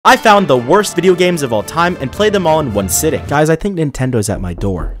I found the worst video games of all time and played them all in one sitting. Guys, I think Nintendo's at my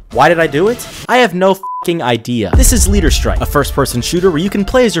door. Why did I do it? I have no f***ing idea. This is Leader Strike, a first-person shooter where you can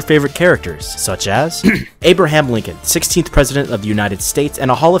play as your favorite characters, such as Abraham Lincoln, 16th President of the United States and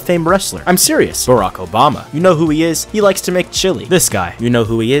a Hall of Fame wrestler. I'm serious. Barack Obama. You know who he is? He likes to make chili. This guy. You know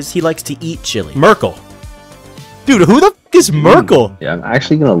who he is? He likes to eat chili. Merkel. Dude, who the f*** is Merkel? Yeah, I'm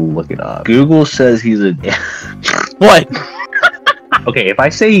actually gonna look it up. Google says he's a... What? Okay, if I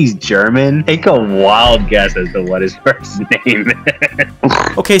say he's German, take a wild guess as to what his first name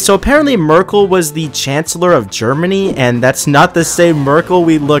is. Okay, so apparently Merkel was the Chancellor of Germany, and that's not the same Merkel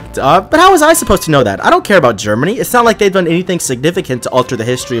we looked up. But how was I supposed to know that? I don't care about Germany. It's not like they've done anything significant to alter the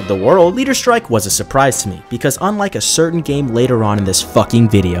history of the world. Leader Strike was a surprise to me, because unlike a certain game later on in this fucking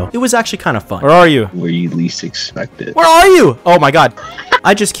video, it was actually kind of fun. Where are you? Where you least expect it. Where are you? Oh my god.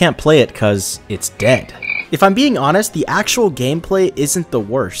 I just can't play it because it's dead. If I'm being honest, the actual gameplay isn't the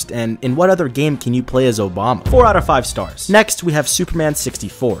worst, and in what other game can you play as Obama? 4 out of 5 stars. Next, we have Superman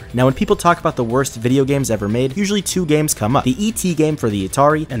 64. Now, when people talk about the worst video games ever made, usually 2 games come up. The E.T. game for the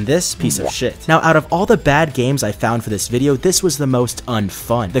Atari, and this piece of shit. Now, out of all the bad games I found for this video, this was the most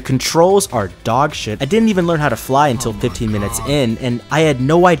unfun. The controls are dog shit. I didn't even learn how to fly until 15 minutes in, and I had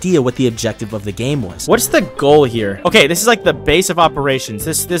no idea what the objective of the game was. What's the goal here? Okay, this is like the base of operations.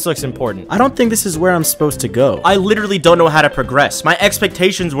 This looks important. I don't think this is where I'm supposed to go. I literally don't know how to progress. My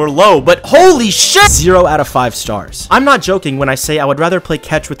expectations were low, but holy shit! 0 out of 5 stars. I'm not joking when I say I would rather play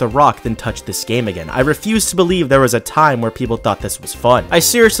catch with a rock than touch this game again. I refuse to believe there was a time where people thought this was fun. I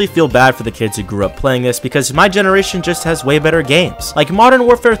seriously feel bad for the kids who grew up playing this because my generation just has way better games. Like Modern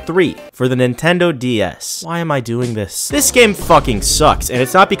Warfare 3 for the Nintendo DS. Why am I doing this? This game fucking sucks, and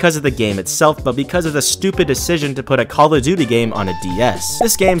it's not because of the game itself, but because of the stupid decision to put a Call of Duty game on a DS.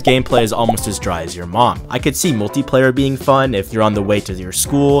 This game's gameplay is almost as dry as your mom. I could see multiplayer being fun if you're on the way to your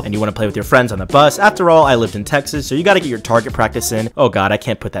school and you want to play with your friends on the bus. After all, I lived in Texas, so you gotta get your target practice in. Oh god, I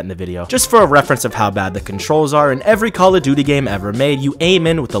can't put that in the video. Just for a reference of how bad the controls are, in every Call of Duty game ever made, you aim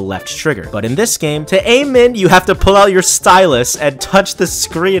in with the left trigger. But in this game, to aim in, you have to pull out your stylus and touch the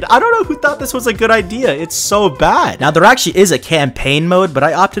screen. I don't know who thought this was a good idea. It's so bad. Now, there actually is a campaign mode, but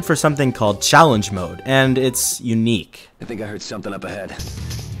I opted for something called challenge mode, and it's unique. I think I heard something up ahead.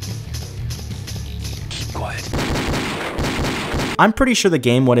 Keep quiet. I'm pretty sure the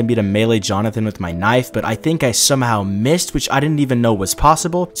game wanted me to melee Jonathan with my knife, but I think I somehow missed, which I didn't even know was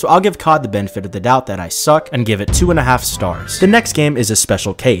possible, so I'll give COD the benefit of the doubt that I suck and give it 2.5 stars. The next game is a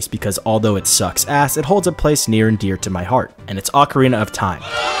special case because although it sucks ass, it holds a place near and dear to my heart, and it's Ocarina of Time.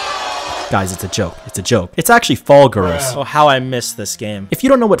 Guys, it's a joke. It's a joke. It's actually Fall Girls. Oh, how I miss this game. If you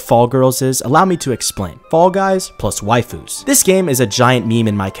don't know what Fall Girls is, allow me to explain. Fall Guys plus waifus. This game is a giant meme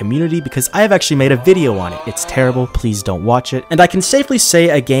in my community because I have actually made a video on it. It's terrible. Please don't watch it. And I can safely say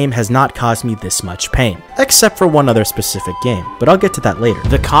a game has not caused me this much pain. Except for one other specific game. But I'll get to that later.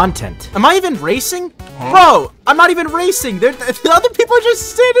 The content. Am I even racing? Bro, I'm not even racing. The other people are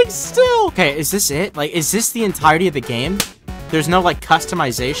just standing still. Okay, is this it? Like, is this the entirety of the game? There's no, like,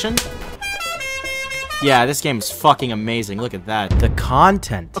 customization? Yeah, this game is fucking amazing. Look at that. The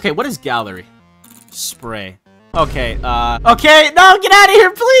content. Okay, what is gallery? Spray. Okay, okay, no, get out of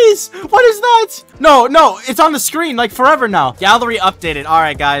here, please! What is that? No, it's on the screen, like, forever now. Gallery updated.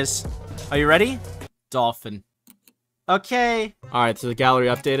 Alright, guys. Are you ready? Dolphin. Okay. Alright, so the gallery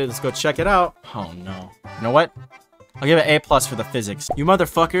updated. Let's go check it out. Oh, no. You know what? I'll give it A+ for the physics. You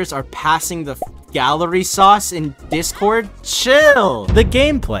motherfuckers are passing the gallery sauce in Discord? Chill! The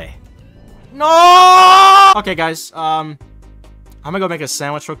gameplay. No! Okay, guys, I'm gonna go make a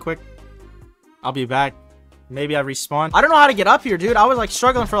sandwich real quick. I'll be back. Maybe I respawn. I don't know how to get up here, dude. I was, like,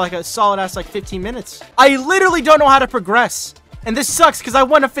 struggling for, like, a solid-ass, like, 15 minutes. I literally don't know how to progress. And this sucks because I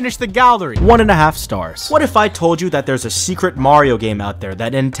want to finish the gallery. 1.5 stars. What if I told you that there's a secret Mario game out there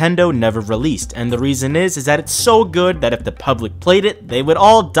that Nintendo never released? And the reason is that it's so good that if the public played it, they would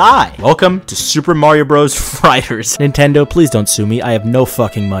all die. Welcome to Super Mario Bros. Fighters. Nintendo, please don't sue me. I have no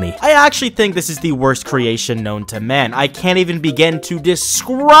fucking money. I actually think this is the worst creation known to man. I can't even begin to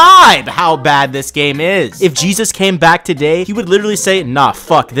describe how bad this game is. If Jesus came back today, he would literally say, nah,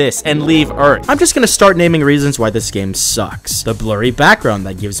 fuck this, and leave Earth. I'm just gonna start naming reasons why this game sucks. The blurry background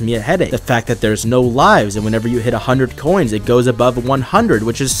that gives me a headache. The fact that there's no lives and whenever you hit 100 coins it goes above 100,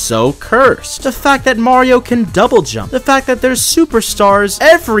 which is so cursed. The fact that Mario can double jump. The fact that there's superstars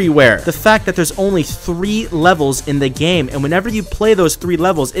everywhere. The fact that there's only 3 levels in the game and whenever you play those 3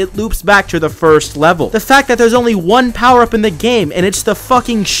 levels it loops back to the first level. The fact that there's only 1 power-up in the game and it's the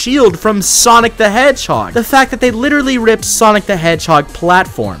fucking shield from Sonic the Hedgehog. The fact that they literally ripped Sonic the Hedgehog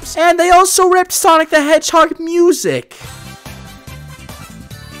platforms. And they also ripped Sonic the Hedgehog music.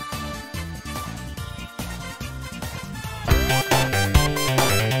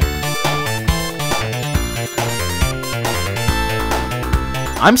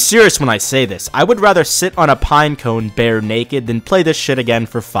 I'm serious when I say this. I would rather sit on a pine cone bare naked than play this shit again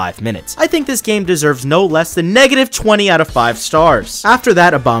for 5 minutes. I think this game deserves no less than -20 out of 5 stars. After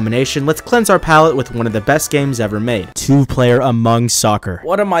that abomination, let's cleanse our palate with one of the best games ever made. 2-player Among Soccer.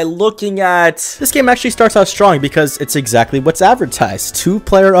 What am I looking at? This game actually starts out strong because it's exactly what's advertised.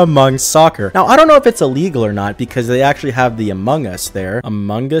 2-player Among Soccer. Now, I don't know if it's illegal or not because they actually have the Among Us there.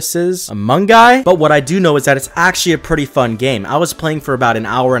 Among Us's? Among Guy? But what I do know is that it's actually a pretty fun game. I was playing for about an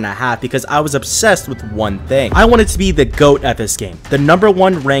hour and a half because I was obsessed with one thing. I wanted to be the GOAT at this game. The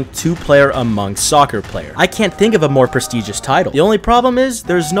 #1 ranked 2-player Among Soccer player. I can't think of a more prestigious title. The only problem is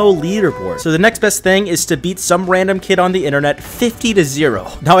there's no leaderboard. So the next best thing is to beat some random kid on the internet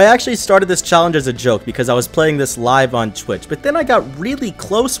 50-0. Now, I actually started this challenge as a joke because I was playing this live on Twitch, but then I got really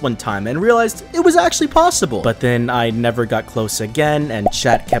close one time and realized it was actually possible. But then I never got close again and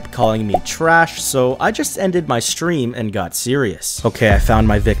chat kept calling me trash, so I just ended my stream and got serious. Okay, I found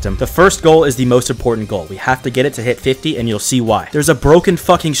my victim. The first goal is the most important goal. We have to get it to hit 50 and you'll see why. There's a broken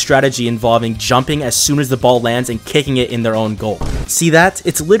fucking strategy involving jumping as soon as the ball lands and kicking it in their own goal. See that?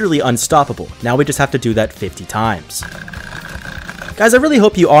 It's literally unstoppable. Now we just have to do that 50 times. Guys, I really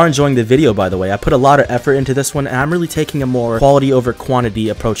hope you are enjoying the video, by the way. I put a lot of effort into this one, and I'm really taking a more quality over quantity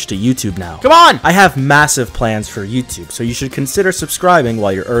approach to YouTube now. Come on! I have massive plans for YouTube, so you should consider subscribing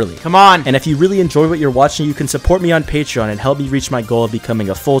while you're early. Come on! And if you really enjoy what you're watching, you can support me on Patreon and help me reach my goal of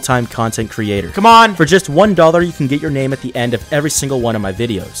becoming a full-time content creator. Come on! For just $1, you can get your name at the end of every single one of my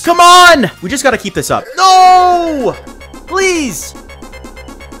videos. Come on! We just gotta keep this up. No! Please!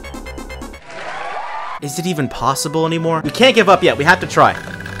 Is it even possible anymore? We can't give up yet. We have to try.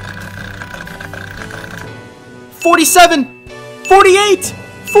 47! 48!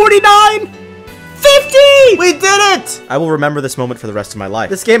 49! 50! We did it! I will remember this moment for the rest of my life.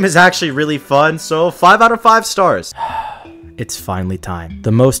 This game is actually really fun, so 5 out of 5 stars. It's finally time.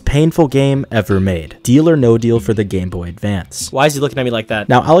 The most painful game ever made. Deal or No Deal for the Game Boy Advance. Why is he looking at me like that?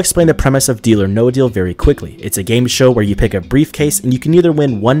 Now, I'll explain the premise of Deal or No Deal very quickly. It's a game show where you pick a briefcase and you can either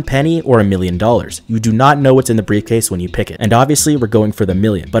win 1 penny or $1 million. You do not know what's in the briefcase when you pick it. And obviously, we're going for the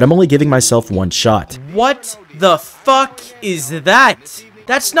million, but I'm only giving myself 1 shot. What the fuck is that?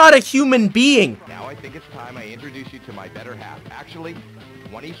 That's not a human being. Now I think it's time I introduce you to my better half. Actually,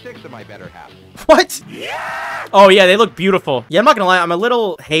 26 of my better half. What? Yeah! Oh yeah, they look beautiful. Yeah, I'm not gonna lie, I'm a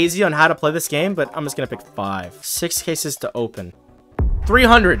little hazy on how to play this game, but I'm just gonna pick 5. 6 cases to open.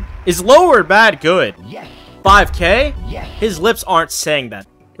 300. Is low or bad good? Yes. 5K? Yes. His lips aren't saying that.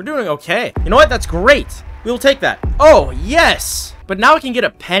 We're doing okay. You know what? That's great. We'll take that. Oh, yes! But now I can get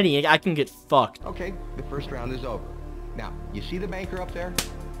a penny. I can get fucked. Okay, the first round is over. Now, you see the banker up there?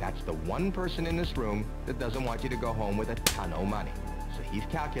 That's the one person in this room that doesn't want you to go home with a ton of money. So he's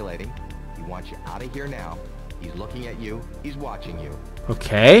calculating. He wants you out of here now. He's looking at you. He's watching you.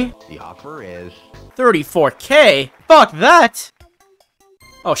 Okay. The offer is 34K? Fuck that!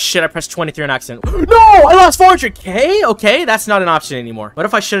 Oh shit, I pressed 23 on accident. No! I lost 400K? Okay, that's not an option anymore. What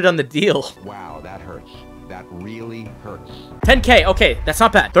if I should have done the deal? wow, that hurts. That really hurts. 10K, okay, that's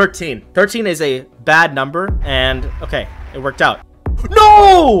not bad. 13. 13 is a bad number, and okay, it worked out.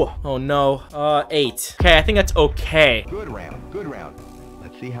 No! Oh no, 8. Okay, I think that's okay. Good round, good round.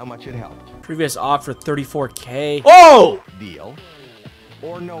 Let's see how much it helped. Previous offer, 34K. Oh! Deal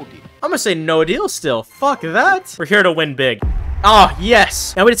or no deal? I'm gonna say no deal still. Fuck that. We're here to win big. Oh,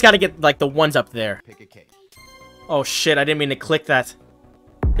 yes. Now we just gotta get, like, the ones up there. Pick a case. Oh shit, I didn't mean to click that.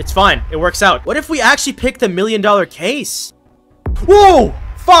 It's fine, it works out. What if we actually pick the $1 million case? Whoa!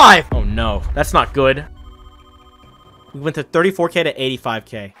 5! Oh no, that's not good. We went to 34K to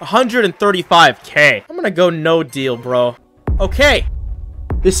 85K. 135K. I'm gonna go no deal, bro. Okay.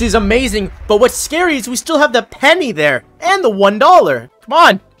 This is amazing, but what's scary is we still have the penny there. And the $1. Come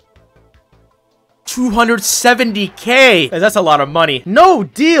on. 270K. That's a lot of money. No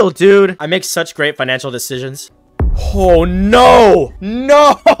deal, dude. I make such great financial decisions. Oh, no.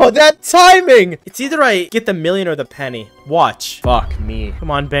 No, that timing. It's either I get the million or the penny. Watch. Fuck me. Come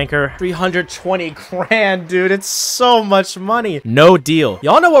on, banker. 320 grand, dude. It's so much money. No deal.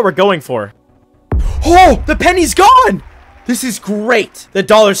 Y'all know what we're going for. Oh, the penny's gone. This is great. The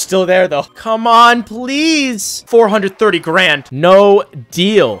dollar's still there, though. Come on, please. 430 grand. No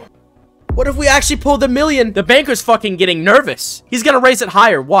deal. What if we actually pulled the million? The banker's fucking getting nervous. He's gonna raise it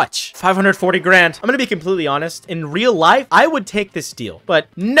higher. Watch. 540 grand. I'm gonna be completely honest. In real life, I would take this deal. But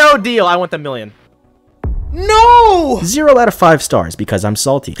no deal. I want the million. No! 0 out of 5 stars because I'm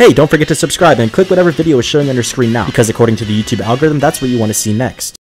salty. Hey, don't forget to subscribe and click whatever video is showing on your screen now because according to the YouTube algorithm, that's what you want to see next.